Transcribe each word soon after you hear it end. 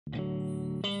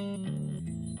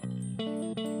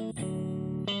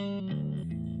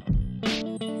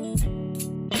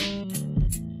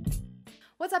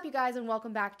What's up, you guys, and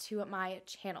welcome back to my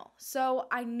channel. So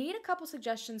I need a couple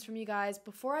suggestions from you guys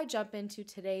before I jump into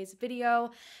today's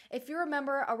video. If you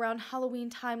remember, around Halloween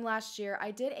time last year,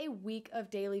 I did a week of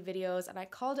daily videos and I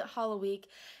called it Halloweek.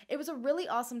 It was a really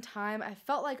awesome time. I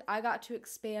felt like I got to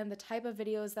expand the type of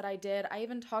videos that I did. I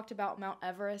even talked about Mount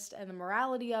Everest and the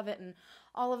morality of it and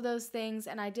all of those things,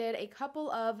 and I did a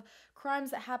couple of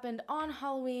crimes that happened on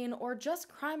Halloween or just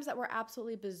crimes that were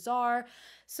absolutely bizarre.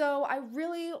 So I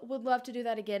really would love to do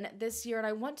that again this year, and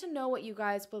I want to know what you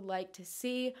guys would like to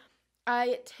see.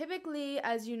 I typically,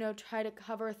 as you know, try to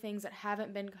cover things that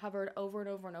haven't been covered over and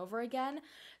over and over again.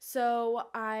 So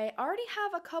I already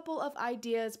have a couple of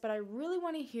ideas, but I really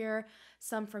want to hear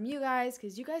some from you guys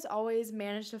because you guys always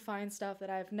manage to find stuff that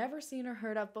I've never seen or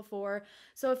heard of before.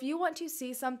 So if you want to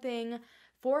see something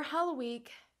for Halloween,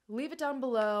 leave it down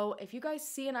below. If you guys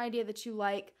see an idea that you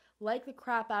like the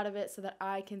crap out of it so that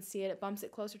I can see it. It bumps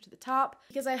it closer to the top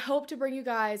because I hope to bring you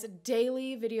guys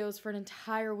daily videos for an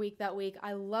entire week that week.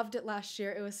 I loved it last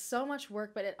year. It was so much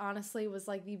work, but it honestly was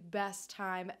like the best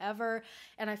time ever.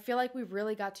 And I feel like we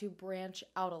really got to branch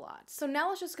out a lot. So now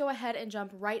let's just go ahead and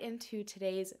jump right into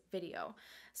today's video.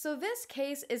 So this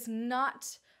case is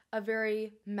not a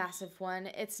very massive one.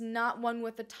 It's not one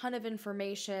with a ton of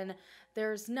information.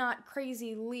 There's not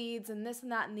crazy leads and this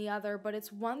and that and the other, but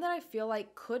it's one that I feel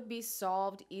like could be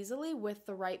solved easily with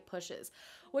the right pushes,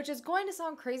 which is going to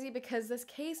sound crazy because this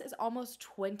case is almost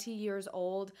 20 years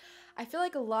old. I feel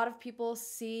like a lot of people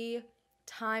see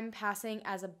time passing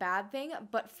as a bad thing,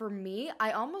 but for me,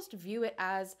 I almost view it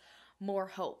as more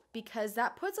hope because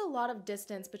that puts a lot of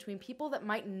distance between people that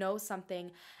might know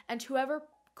something and whoever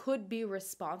could be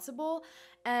responsible.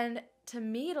 And to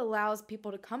me, it allows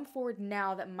people to come forward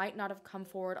now that might not have come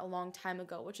forward a long time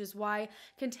ago, which is why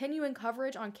continuing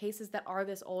coverage on cases that are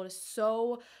this old is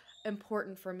so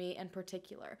important for me in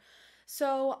particular.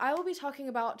 So I will be talking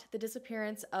about the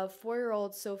disappearance of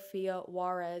 4-year-old Sofia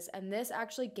Juarez, and this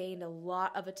actually gained a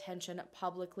lot of attention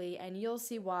publicly, and you'll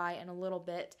see why in a little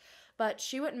bit. But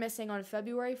she went missing on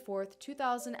February 4th,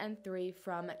 2003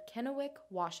 from Kennewick,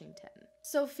 Washington.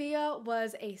 Sofia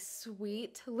was a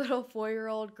sweet little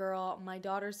 4-year-old girl. My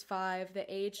daughter's 5. The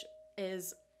age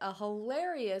is a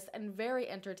hilarious and very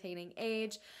entertaining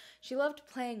age. She loved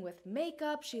playing with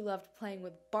makeup. She loved playing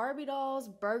with Barbie dolls.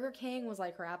 Burger King was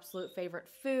like her absolute favorite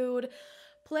food.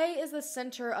 Play is the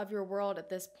center of your world at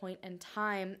this point in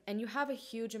time, and you have a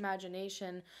huge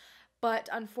imagination. But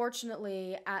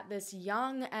unfortunately, at this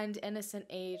young and innocent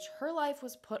age, her life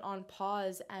was put on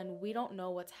pause, and we don't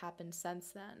know what's happened since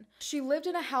then. She lived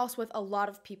in a house with a lot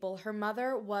of people. Her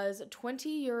mother was 20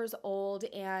 years old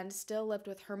and still lived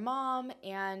with her mom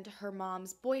and her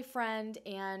mom's boyfriend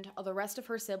and the rest of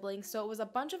her siblings. So it was a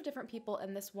bunch of different people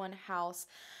in this one house.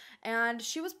 And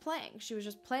she was playing. She was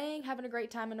just playing, having a great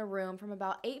time in a room from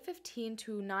about 8:15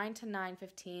 to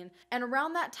 9:15. And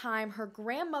around that time, her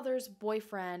grandmother's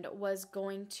boyfriend was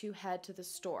going to head to the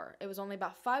store. It was only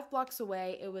about 5 blocks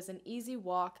away. It was an easy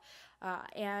walk.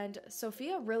 And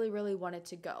Sofia really wanted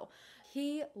to go.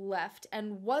 He left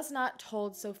and was not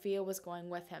told Sofia was going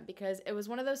with him because it was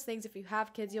one of those things, if you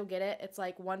have kids, you'll get it. It's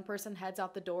like one person heads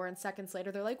out the door and seconds later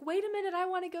they're like, wait a minute, I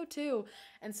want to go too.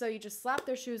 And so you just slap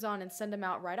their shoes on and send them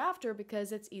out right after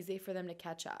because it's easy for them to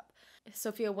catch up.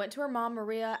 Sofia went to her mom,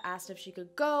 Maria, asked if she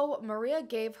could go. Maria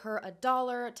gave her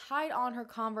 $1, tied on her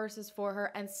Converses for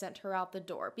her, and sent her out the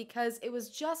door because it was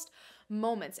just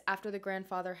moments after the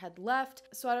grandfather had left.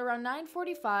 So at around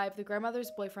 9:45, the grandmother's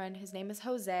boyfriend, his name is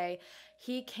Jose,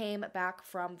 he came back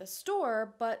from the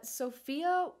store, but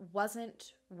Sofia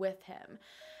wasn't with him.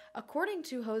 According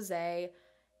to Jose,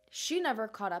 she never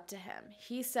caught up to him.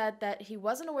 He said that he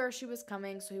wasn't aware she was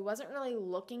coming, so he wasn't really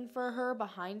looking for her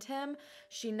behind him.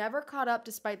 She never caught up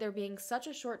despite there being such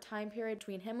a short time period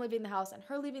between him leaving the house and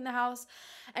her leaving the house.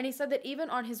 And he said that even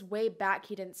on his way back,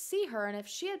 he didn't see her. And if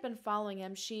she had been following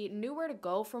him, she knew where to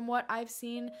go from what I've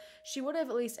seen. She would have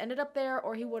at least ended up there,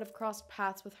 or he would have crossed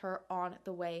paths with her on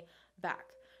the way back.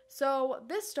 So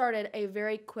this started a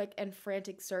very quick and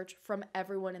frantic search from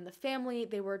everyone in the family.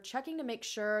 They were checking to make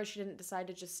sure she didn't decide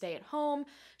to just stay at home.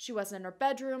 She wasn't in her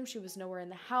bedroom. She was nowhere in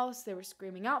the house. They were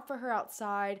screaming out for her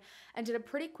outside and did a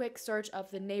pretty quick search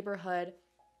of the neighborhood.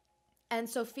 And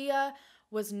Sofia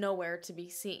was nowhere to be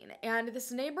seen. And this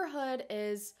neighborhood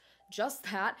is just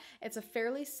that. It's a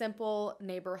fairly simple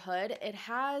neighborhood. It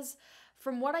has,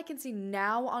 from what I can see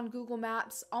now on Google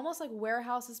Maps, almost like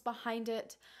warehouses behind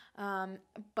it.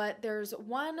 But there's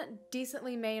one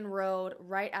decently main road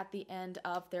right at the end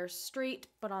of their street,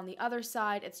 but on the other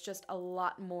side, it's just a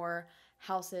lot more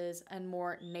houses and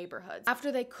more neighborhoods.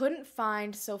 After they couldn't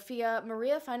find Sofia,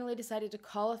 Maria finally decided to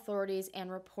call authorities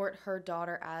and report her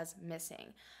daughter as missing.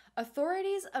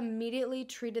 Authorities immediately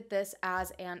treated this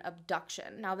as an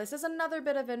abduction. Now, this is another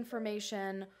bit of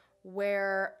information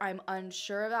where I'm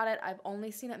unsure about it. I've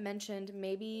only seen it mentioned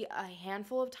maybe a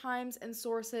handful of times in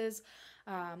sources,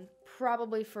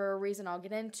 probably for a reason I'll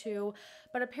get into.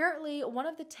 But apparently, one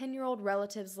of the 10-year-old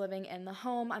relatives living in the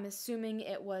home, I'm assuming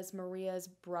it was Maria's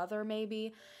brother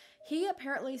maybe, he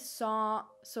apparently saw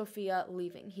Sofia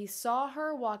leaving. He saw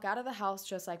her walk out of the house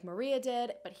just like Maria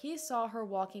did, but he saw her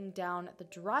walking down the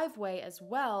driveway as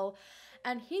well.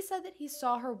 And he said that he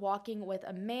saw her walking with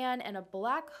a man in a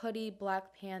black hoodie,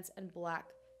 black pants, and black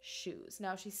shoes.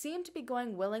 Now, she seemed to be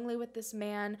going willingly with this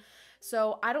man,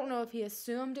 so I don't know if he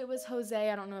assumed it was Jose.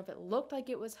 I don't know if it looked like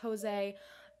it was Jose,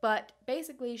 but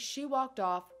basically she walked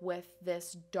off with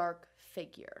this dark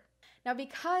figure. Now,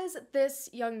 because this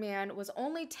young man was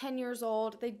only 10 years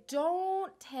old, they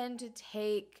don't tend to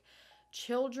take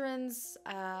children's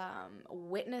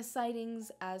witness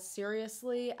sightings as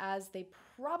seriously as they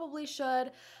probably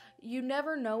should. You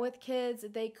never know with kids.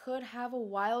 They could have a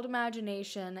wild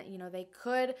imagination. They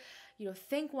could,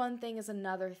 think one thing is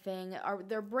another thing.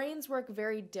 Their brains work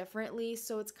very differently,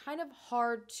 so it's kind of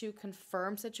hard to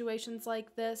confirm situations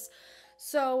like this.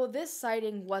 So this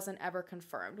sighting wasn't ever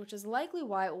confirmed, which is likely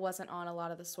why it wasn't on a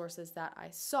lot of the sources that I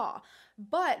saw.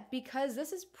 But because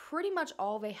this is pretty much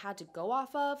all they had to go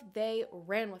off of, they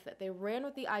ran with it. They ran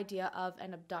with the idea of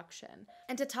an abduction.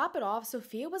 And to top it off,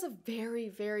 Sofia was a very,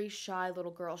 very shy little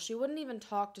girl. She wouldn't even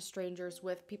talk to strangers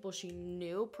with people she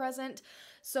knew present.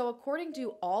 So according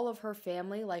to all of her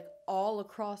family, like all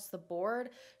across the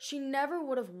board, she never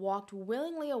would have walked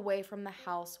willingly away from the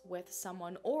house with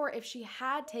someone. Or if she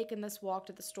had taken this walk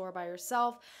to the store by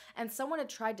herself and someone had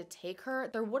tried to take her,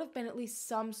 there would have been at least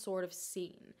some sort of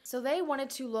scene. So they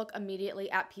wanted to look immediately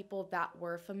at people that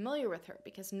were familiar with her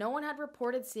because no one had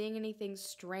reported seeing anything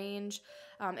strange.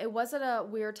 It wasn't a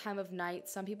weird time of night.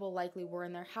 Some people likely were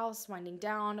in their house winding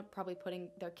down, probably putting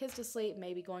their kids to sleep,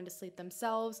 maybe going to sleep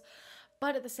themselves.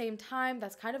 But at the same time,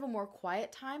 that's kind of a more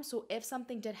quiet time, so if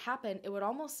something did happen, it would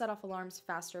almost set off alarms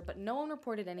faster, but no one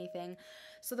reported anything.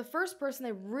 So the first person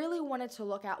they really wanted to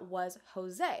look at was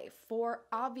Jose, for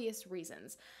obvious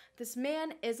reasons. This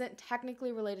man isn't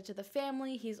technically related to the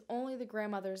family, he's only the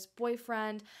grandmother's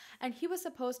boyfriend, and he was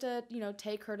supposed to,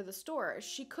 take her to the store.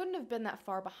 She couldn't have been that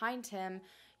far behind him.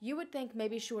 You would think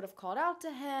maybe she would have called out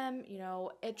to him,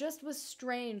 it just was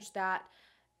strange that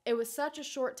it was such a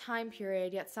short time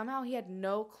period, yet somehow he had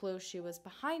no clue she was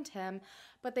behind him,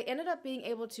 but they ended up being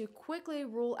able to quickly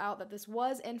rule out that this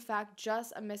was in fact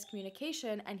just a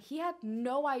miscommunication, and he had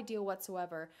no idea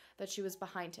whatsoever that she was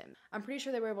behind him. I'm pretty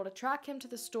sure they were able to track him to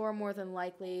the store more than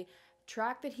likely,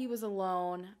 track that he was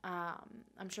alone.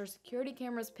 I'm sure security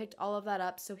cameras picked all of that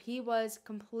up, so he was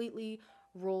completely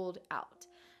ruled out.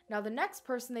 Now, the next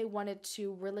person they wanted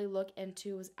to really look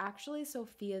into was actually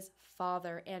Sofia's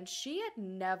father, and she had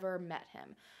never met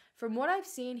him. From what I've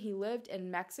seen, he lived in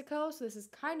Mexico, so this is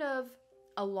kind of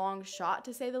a long shot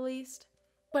to say the least.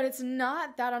 But it's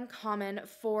not that uncommon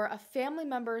for a family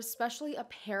member, especially a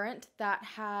parent that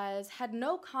has had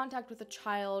no contact with a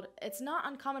child, it's not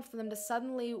uncommon for them to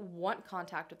suddenly want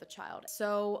contact with a child.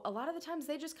 So a lot of the times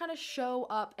they just kind of show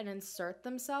up and insert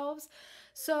themselves.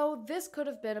 So this could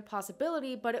have been a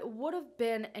possibility, but it would have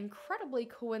been incredibly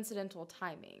coincidental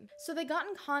timing. So they got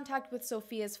in contact with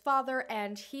Sofia's father,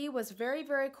 and he was very,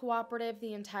 very cooperative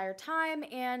the entire time,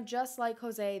 and just like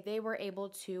Jose, they were able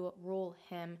to rule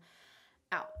him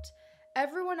out.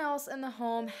 Everyone else in the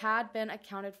home had been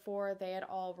accounted for. They had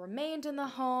all remained in the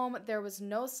home. There was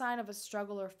no sign of a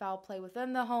struggle or foul play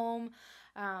within the home.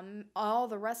 All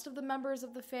the rest of the members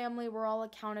of the family were all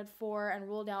accounted for and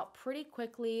ruled out pretty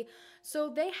quickly. So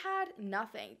they had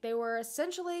nothing. They were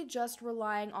essentially just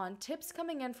relying on tips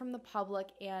coming in from the public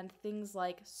and things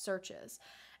like searches.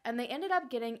 And they ended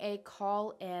up getting a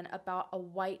call in about a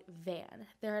white van.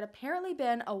 There had apparently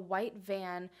been a white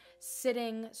van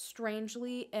sitting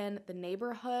strangely in the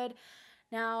neighborhood.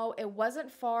 Now, it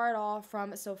wasn't far at all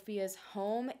from Sofia's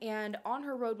home, and on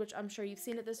her road, which I'm sure you've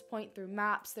seen at this point through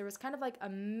maps, there was kind of like a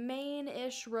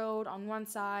main-ish road on one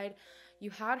side. You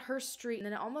had her street, and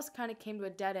then it almost kind of came to a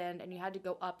dead end, and you had to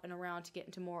go up and around to get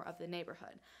into more of the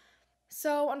neighborhood.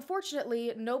 So,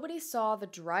 unfortunately, nobody saw the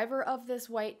driver of this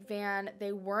white van.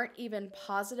 They weren't even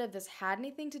positive this had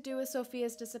anything to do with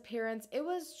Sofia's disappearance. It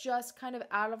was just kind of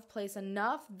out of place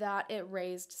enough that it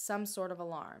raised some sort of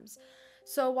alarms.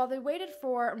 So, while they waited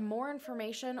for more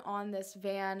information on this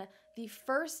van, the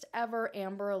first ever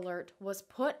Amber Alert was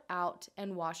put out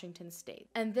in Washington state.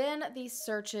 And then these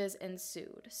searches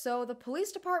ensued. So the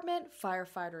police department,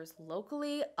 firefighters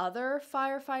locally, other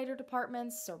firefighter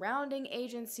departments, surrounding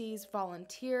agencies,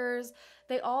 volunteers,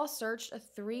 they all searched a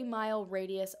 3-mile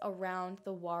radius around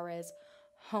the Juarez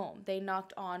home. They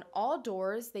knocked on all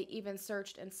doors. They even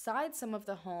searched inside some of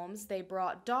the homes. They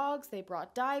brought dogs, they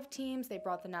brought dive teams, they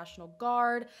brought the National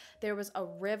Guard. There was a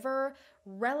river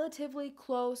relatively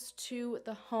close to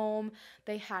the home.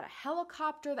 They had a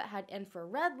helicopter that had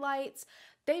infrared lights.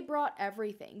 They brought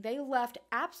everything. They left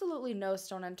absolutely no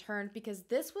stone unturned because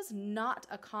this was not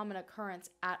a common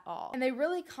occurrence at all. And they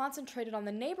really concentrated on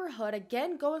the neighborhood,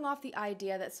 again going off the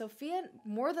idea that Sofia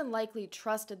more than likely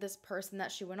trusted this person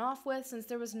that she went off with, since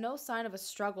there was no sign of a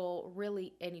struggle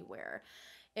really anywhere.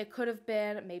 It could have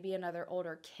been maybe another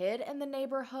older kid in the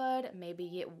neighborhood.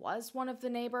 Maybe it was one of the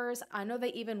neighbors. I know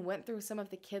they even went through some of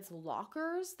the kids'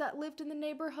 lockers that lived in the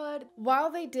neighborhood. While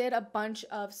they did a bunch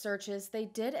of searches, they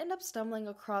did end up stumbling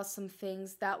across some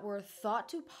things that were thought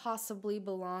to possibly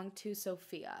belong to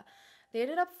Sofia. They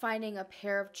ended up finding a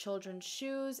pair of children's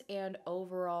shoes and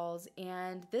overalls,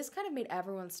 and this kind of made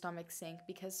everyone's stomach sink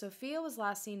because Sofia was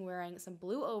last seen wearing some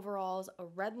blue overalls, a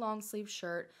red long sleeve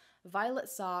shirt, violet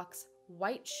socks,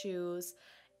 white shoes,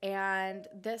 and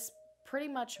this pretty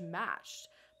much matched.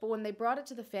 But when they brought it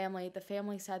to the family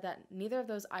said that neither of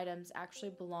those items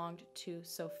actually belonged to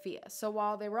Sofia. So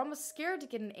while they were almost scared to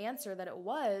get an answer that it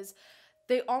was,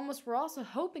 they almost were also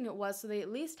hoping it was, so they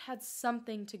at least had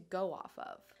something to go off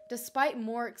of. Despite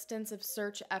more extensive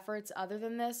search efforts other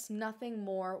than this, nothing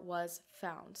more was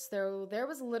found. So there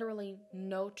was literally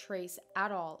no trace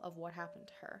at all of what happened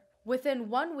to her. Within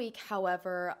 1 week,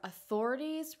 however,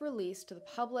 authorities released to the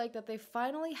public that they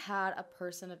finally had a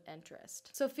person of interest.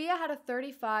 Sofia had a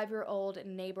 35-year-old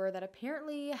neighbor that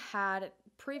apparently had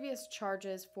previous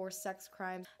charges for sex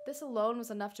crimes. This alone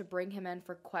was enough to bring him in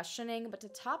for questioning, but to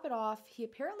top it off, he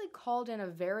apparently called in a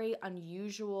very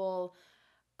unusual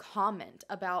comment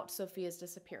about Sofia's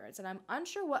disappearance, and I'm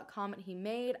unsure what comment he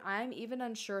made. I'm even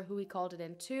unsure who he called it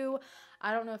in to.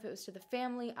 I don't know if it was to the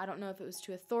family, I don't know if it was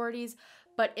to authorities,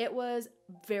 but it was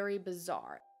very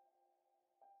bizarre.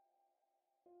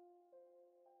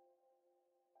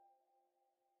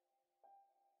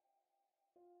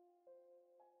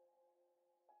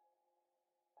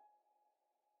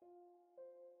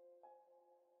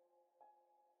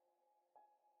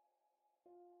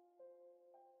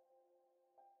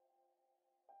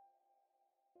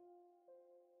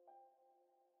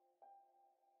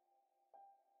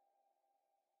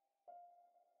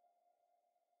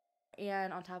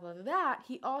 And on top of that,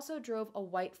 he also drove a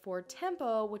white Ford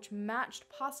Tempo, which matched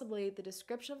possibly the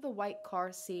description of the white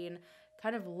car seen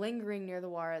kind of lingering near the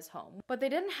Juarez home. But they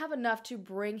didn't have enough to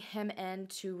bring him in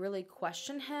to really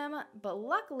question him, but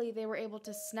luckily they were able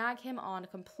to snag him on a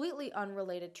completely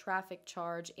unrelated traffic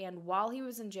charge, and while he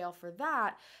was in jail for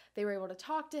that, they were able to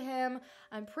talk to him.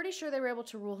 I'm pretty sure they were able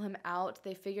to rule him out.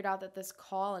 They figured out that this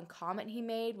call and comment he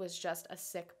made was just a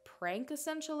sick prank,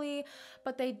 essentially,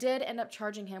 but they did end up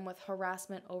charging him with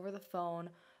harassment over the phone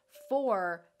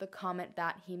for the comment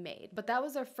that he made. But that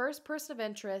was their first person of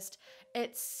interest.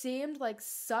 It seemed like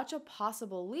such a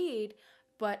possible lead,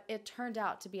 but it turned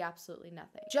out to be absolutely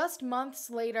nothing. Just months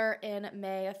later in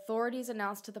May, authorities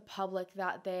announced to the public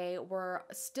that they were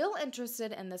still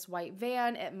interested in this white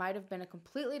van. It might have been a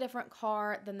completely different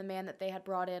car than the man that they had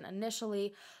brought in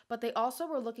initially, but they also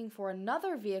were looking for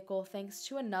another vehicle thanks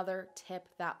to another tip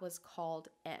that was called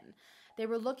in. They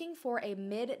were looking for a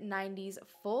mid-90s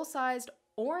full-sized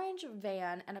orange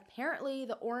van, and apparently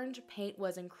the orange paint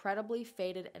was incredibly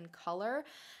faded in color,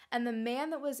 and the man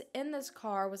that was in this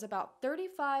car was about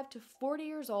 35 to 40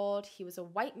 years old. He was a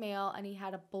white male, and he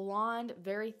had a blonde,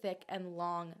 very thick and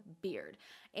long beard.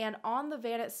 And on the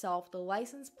van itself, the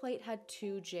license plate had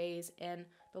 2 J's in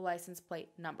the license plate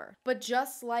number. But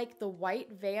just like the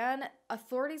white van,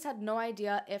 authorities had no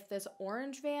idea if this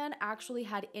orange van actually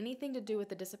had anything to do with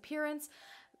the disappearance.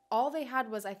 All they had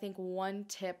was, I think, one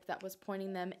tip that was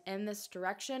pointing them in this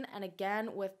direction. And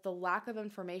again, with the lack of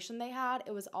information they had,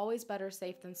 it was always better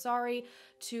safe than sorry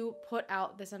to put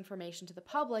out this information to the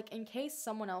public in case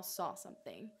someone else saw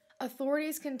something.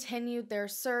 Authorities continued their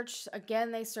search.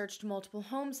 Again, they searched multiple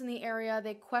homes in the area.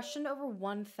 They questioned over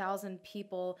 1,000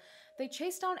 people. They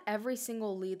chased down every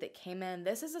single lead that came in.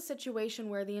 This is a situation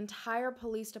where the entire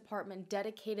police department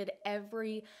dedicated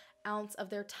every ounce of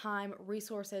their time,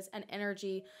 resources, and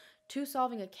energy to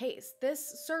solving a case.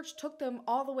 This search took them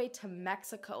all the way to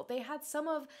Mexico. They had some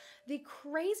of the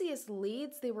craziest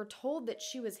leads. They were told that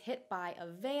she was hit by a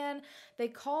van. They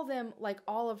call them like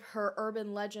all of her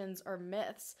urban legends or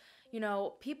myths. You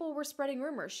know, people were spreading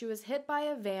rumors. She was hit by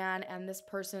a van and this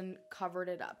person covered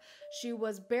it up. She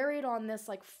was buried on this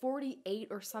like 48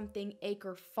 or something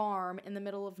acre farm in the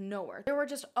middle of nowhere. There were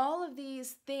just all of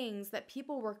these things that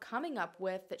people were coming up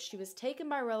with, that she was taken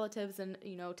by relatives and,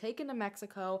 you know, taken to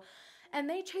Mexico. And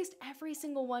they chased every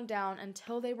single one down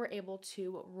until they were able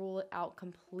to rule it out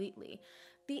completely.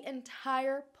 The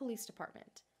entire police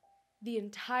department, the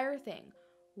entire thing,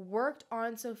 worked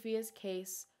on Sofia's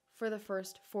case for the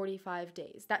first 45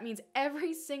 days. That means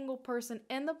every single person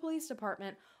in the police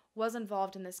department was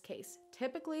involved in this case.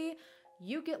 Typically,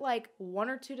 you get like 1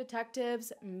 or 2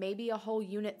 detectives, maybe a whole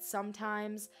unit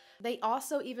sometimes. They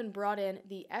also even brought in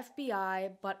the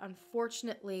FBI, but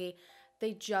unfortunately,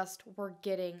 they just were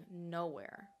getting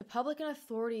nowhere. The public and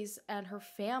authorities and her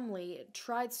family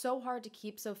tried so hard to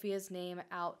keep Sofia's name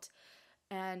out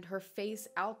and her face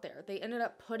out there. They ended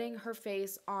up putting her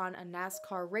face on a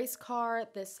NASCAR race car.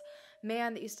 This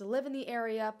man that used to live in the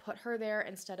area put her there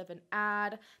instead of an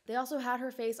ad. They also had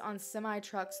her face on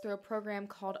semi-trucks through a program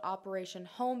called Operation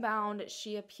Homebound.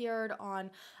 She appeared on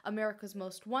America's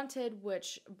Most Wanted,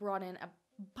 which brought in a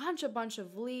bunch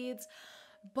of leads.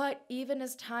 But even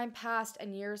as time passed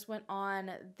and years went on,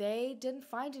 they didn't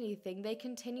find anything. They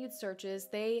continued searches.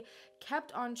 They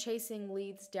kept on chasing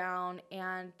leads down,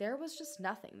 and there was just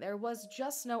nothing. There was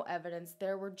just no evidence.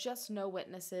 There were just no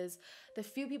witnesses. The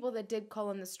few people that did call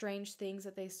in the strange things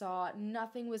that they saw,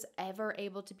 nothing was ever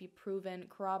able to be proven,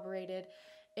 corroborated.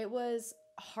 It was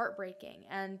heartbreaking.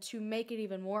 And to make it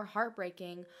even more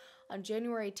heartbreaking, on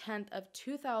January 10th of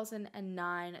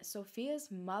 2009,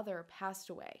 Sofia's mother passed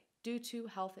away due to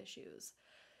health issues.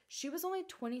 She was only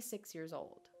 26 years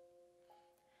old.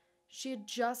 She had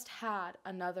just had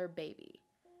another baby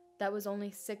that was only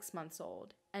 6 months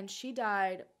old, and she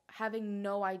died having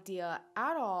no idea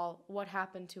at all what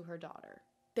happened to her daughter.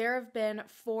 There have been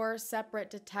 4 separate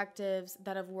detectives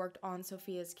that have worked on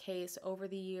Sofia's case over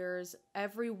the years,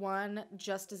 every one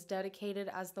just as dedicated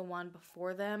as the one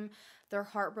before them. They're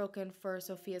heartbroken for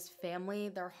Sofia's family.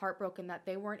 They're heartbroken that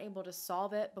they weren't able to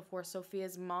solve it before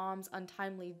Sofia's mom's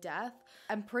untimely death.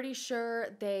 I'm pretty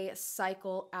sure they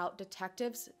cycle out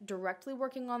detectives directly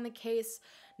working on the case,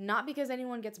 not because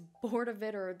anyone gets bored of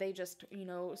it or they just,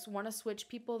 want to switch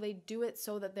people. They do it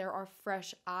so that there are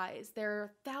fresh eyes. There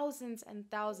are thousands and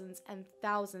thousands and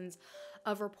thousands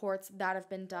of reports that have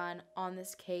been done on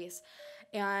this case.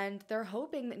 And they're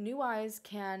hoping that new eyes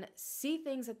can see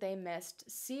things that they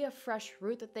missed, see a fresh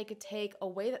route that they could take, a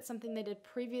way that something they did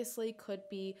previously could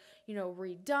be,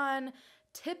 redone.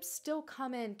 Tips still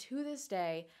come in to this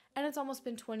day, and it's almost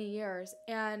been 20 years,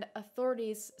 and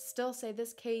authorities still say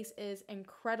this case is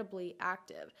incredibly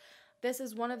active. This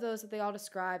is one of those that they all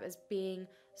describe as being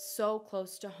so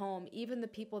close to home. Even the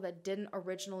people that didn't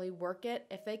originally work it,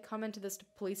 if they come into this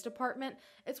police department,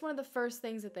 it's one of the first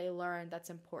things that they learn that's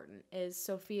important is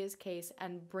Sofia's case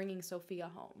and bringing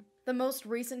Sofia home. The most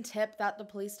recent tip that the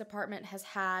police department has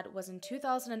had was in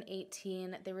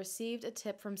 2018. They received a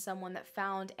tip from someone that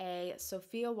found a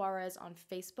Sofia Juarez on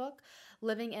Facebook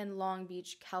living in Long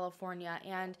Beach, California.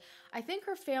 And I think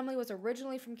her family was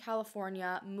originally from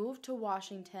California, moved to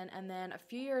Washington, and then a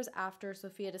few years after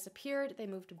Sofia disappeared, they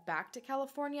moved back to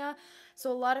California.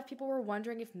 So a lot of people were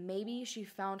wondering if maybe she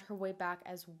found her way back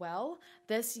as well.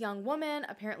 This young woman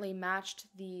apparently matched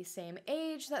the same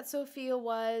age that Sofia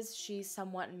was. She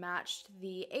somewhat matched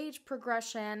the age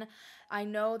progression. I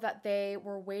know that they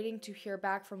were waiting to hear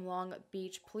back from Long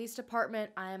Beach Police Department.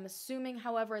 I am assuming,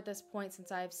 however, at this point,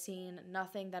 since I've seen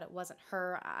nothing, that it wasn't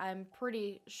her. I'm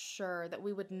pretty sure that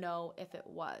we would know if it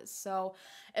was. So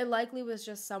it likely was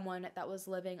just someone that was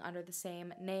living under the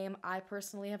same name. I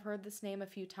personally have heard this name a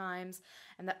few times,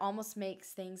 and that almost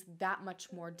makes things that much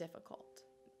more difficult.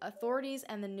 Authorities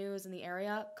and the news in the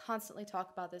area constantly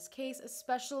talk about this case,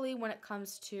 especially when it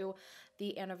comes to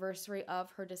the anniversary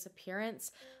of her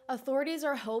disappearance. Authorities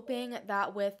are hoping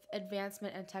that with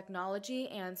advancement in technology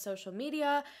and social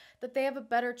media, that they have a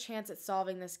better chance at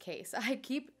solving this case. I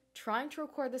keep trying to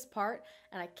record this part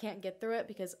and I can't get through it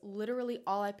because literally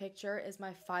all I picture is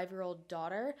my 5-year-old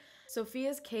daughter.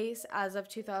 Sofia's case as of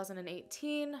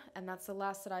 2018, and that's the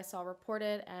last that I saw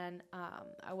reported, and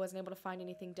I wasn't able to find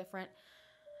anything different.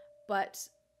 But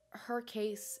her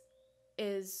case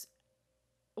is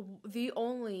the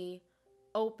only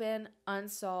open,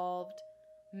 unsolved,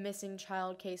 missing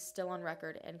child case still on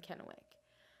record in Kennewick.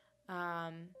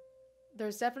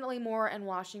 There's definitely more in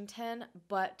Washington,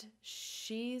 but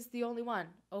she's the only one,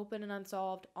 open and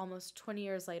unsolved almost 20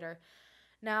 years later.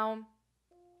 Now,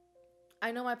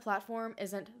 I know my platform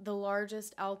isn't the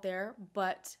largest out there,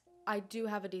 but I do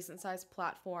have a decent sized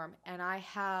platform, and I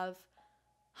have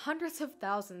hundreds of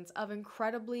thousands of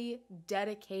incredibly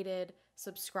dedicated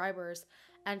subscribers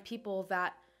and people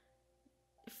that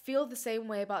feel the same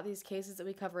way about these cases that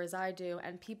we cover as I do,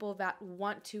 and people that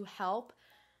want to help.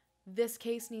 This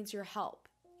case needs your help.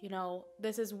 You know,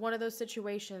 this is one of those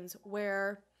situations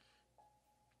where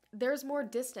there's more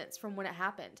distance from when it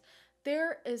happened.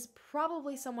 There is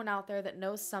probably someone out there that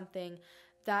knows something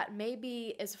that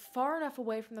maybe is far enough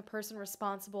away from the person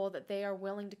responsible that they are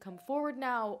willing to come forward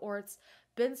now, or it's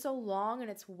been so long and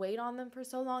it's weighed on them for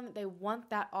so long that they want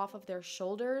that off of their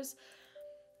shoulders.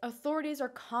 Authorities are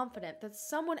confident that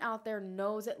someone out there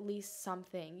knows at least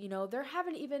something. You know, there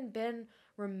haven't even been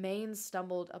remains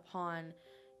stumbled upon.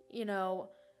 You know,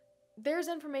 there's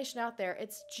information out there.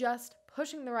 It's just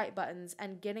pushing the right buttons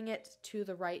and getting it to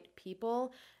the right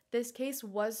people. This case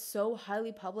was so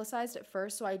highly publicized at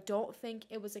first, so I don't think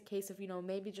it was a case of, you know,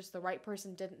 maybe just the right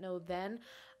person didn't know then.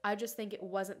 I just think it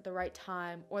wasn't the right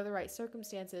time or the right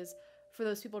circumstances for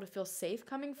those people to feel safe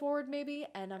coming forward maybe,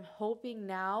 and I'm hoping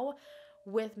now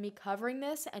with me covering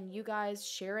this and you guys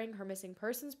sharing her missing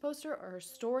persons poster or her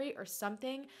story or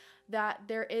something, that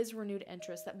there is renewed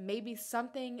interest, that maybe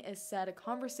something is said, a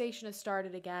conversation is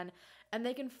started again, and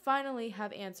they can finally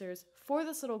have answers for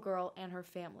this little girl and her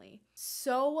family.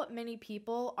 So many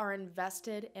people are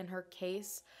invested in her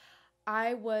case.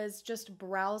 I was just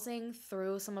browsing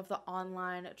through some of the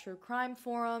online true crime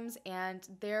forums, and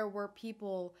there were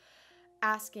people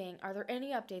asking, are there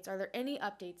any updates? Are there any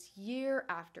updates? Year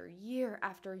after year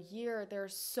after year, there are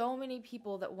so many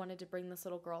people that wanted to bring this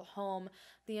little girl home.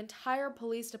 The entire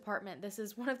police department, this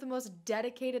is one of the most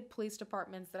dedicated police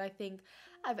departments that I think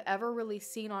I've ever really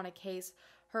seen on a case.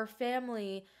 Her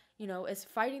family, you know, is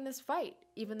fighting this fight,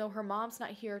 even though her mom's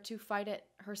not here to fight it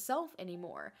herself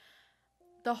anymore.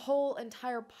 The whole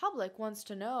entire public wants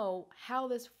to know how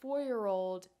this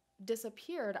 4-year-old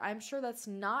disappeared. I'm sure that's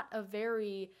not a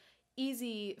very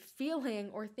easy feeling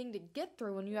or thing to get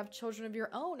through when you have children of your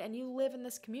own and you live in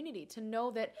this community, to know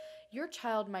that your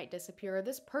child might disappear, or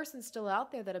this person's still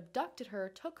out there that abducted her,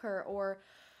 took her, or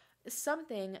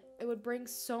something. It would bring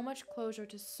so much closure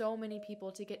to so many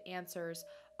people to get answers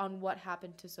on what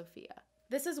happened to Sofia.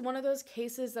 This is one of those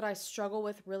cases that I struggle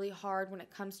with really hard when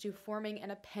it comes to forming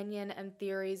an opinion and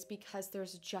theories because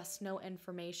there's just no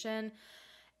information.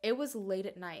 It was late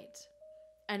at night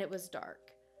and it was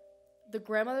dark. The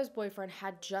grandmother's boyfriend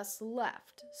had just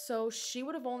left, so she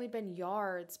would have only been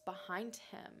yards behind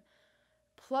him.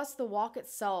 Plus, the walk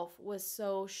itself was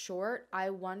so short, I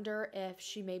wonder if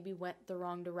she maybe went the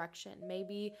wrong direction.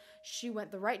 Maybe she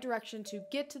went the right direction to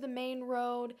get to the main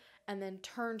road and then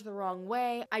turned the wrong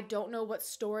way. I don't know what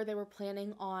store they were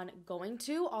planning on going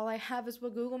to. All I have is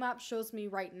what Google Maps shows me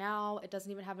right now. It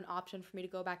doesn't even have an option for me to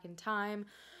go back in time,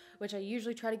 which I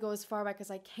usually try to go as far back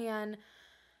as I can.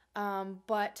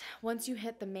 But once you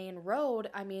hit the main road,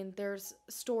 I mean, there's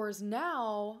stores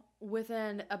now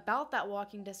within about that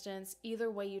walking distance.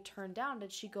 Either way you turn down,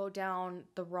 did she go down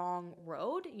the wrong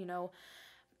road? You know,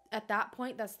 at that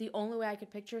point, that's the only way I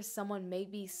could picture someone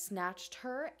maybe snatched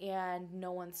her and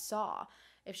no one saw.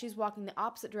 If she's walking the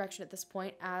opposite direction at this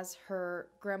point as her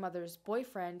grandmother's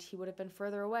boyfriend, he would have been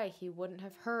further away. He wouldn't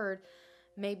have heard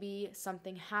maybe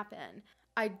something happen.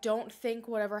 I don't think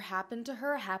whatever happened to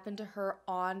her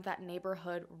on that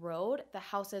neighborhood road. The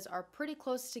houses are pretty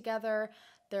close together.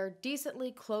 They're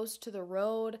decently close to the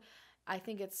road. I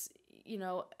think it's, you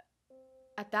know,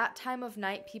 at that time of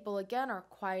night, people again are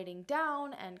quieting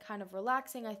down and kind of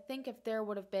relaxing. I think if there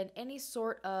would have been any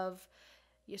sort of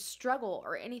struggle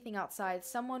or anything outside,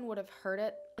 someone would have heard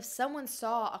it. If someone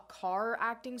saw a car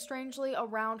acting strangely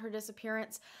around her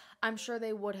disappearance, I'm sure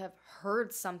they would have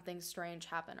heard something strange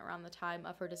happen around the time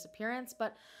of her disappearance,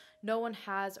 but no one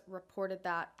has reported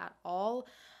that at all.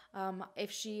 If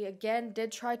she, again,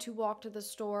 did try to walk to the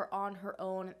store on her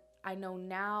own, I know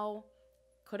now,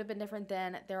 could have been different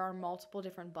then. There are multiple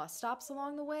different bus stops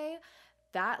along the way.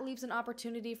 That leaves an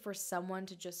opportunity for someone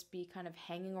to just be kind of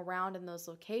hanging around in those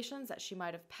locations that she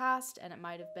might have passed, and it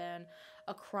might have been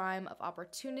a crime of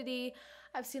opportunity.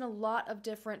 I've seen a lot of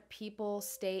different people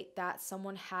state that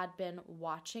someone had been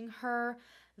watching her.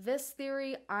 This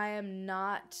theory I am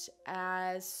not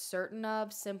as certain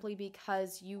of, simply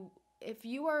because if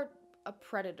you are a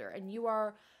predator and you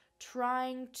are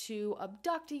trying to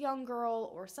abduct a young girl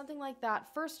or something like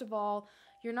that, first of all,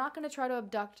 You're not going to try to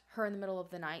abduct her in the middle of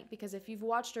the night, because if you've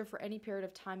watched her for any period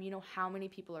of time, you know how many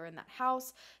people are in that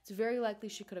house. It's very likely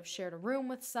she could have shared a room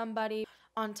with somebody.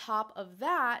 On top of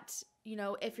that, you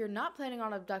know, if you're not planning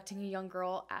on abducting a young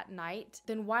girl at night,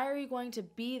 then why are you going to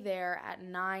be there at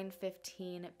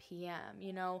 9:15 p.m.?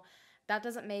 You know, that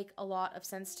doesn't make a lot of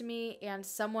sense to me, and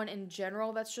someone in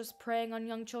general that's just preying on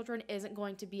young children isn't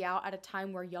going to be out at a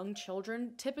time where young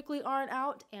children typically aren't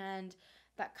out, and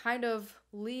that kind of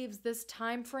leaves this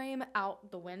time frame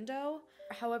out the window.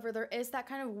 However, there is that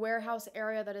kind of warehouse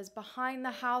area that is behind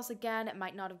the house. Again, it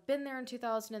might not have been there in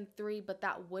 2003, but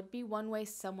that would be one way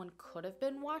someone could have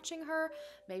been watching her.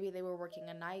 Maybe they were working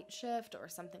a night shift or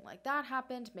something like that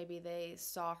happened. Maybe they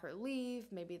saw her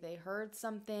leave. Maybe they heard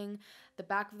something. The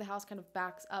back of the house kind of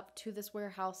backs up to this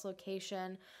warehouse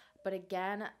location. But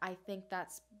again, I think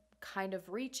that's kind of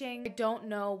reaching. I don't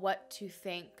know what to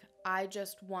think. I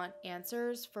just want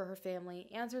answers for her family,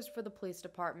 answers for the police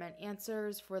department,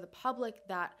 answers for the public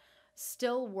that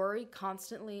still worry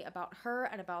constantly about her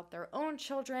and about their own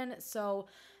children. So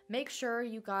make sure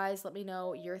you guys let me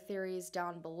know your theories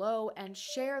down below and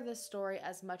share this story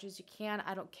as much as you can.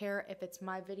 I don't care if it's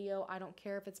my video. I don't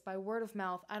care if it's by word of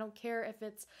mouth. I don't care if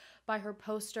it's by her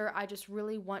poster. I just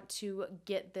really want to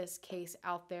get this case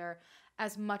out there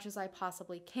as much as I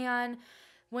possibly can.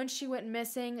 When she went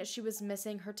missing, she was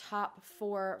missing her top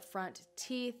 4 front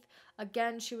teeth.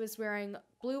 Again, she was wearing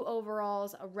blue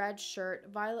overalls, a red shirt,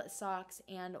 violet socks,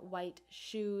 and white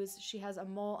shoes. She has a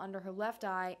mole under her left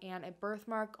eye and a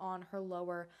birthmark on her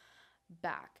lower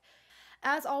back.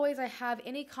 As always, I have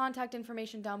any contact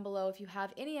information down below. If you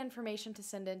have any information to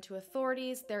send in to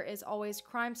authorities, there is always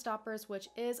Crime Stoppers, which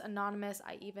is anonymous.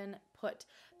 I even put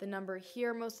the number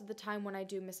here most of the time when I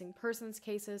do missing persons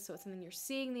cases, so it's something you're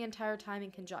seeing the entire time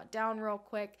and can jot down real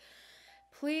quick.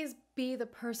 Please be the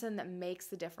person that makes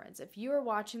the difference. If you are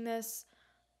watching this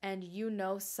and you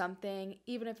know something,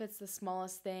 even if it's the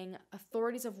smallest thing,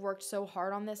 authorities have worked so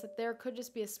hard on this that there could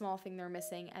just be a small thing they're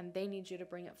missing and they need you to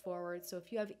bring it forward. So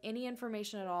if you have any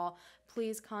information at all,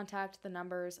 please contact the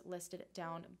numbers listed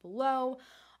down below.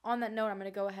 On that note, I'm going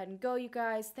to go ahead and go, you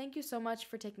guys. Thank you so much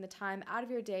for taking the time out of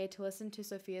your day to listen to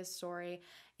Sofia's story.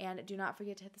 And do not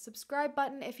forget to hit the subscribe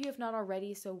button if you have not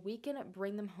already, so we can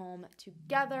bring them home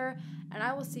together. And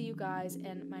I will see you guys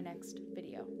in my next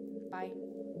video.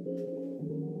 Bye.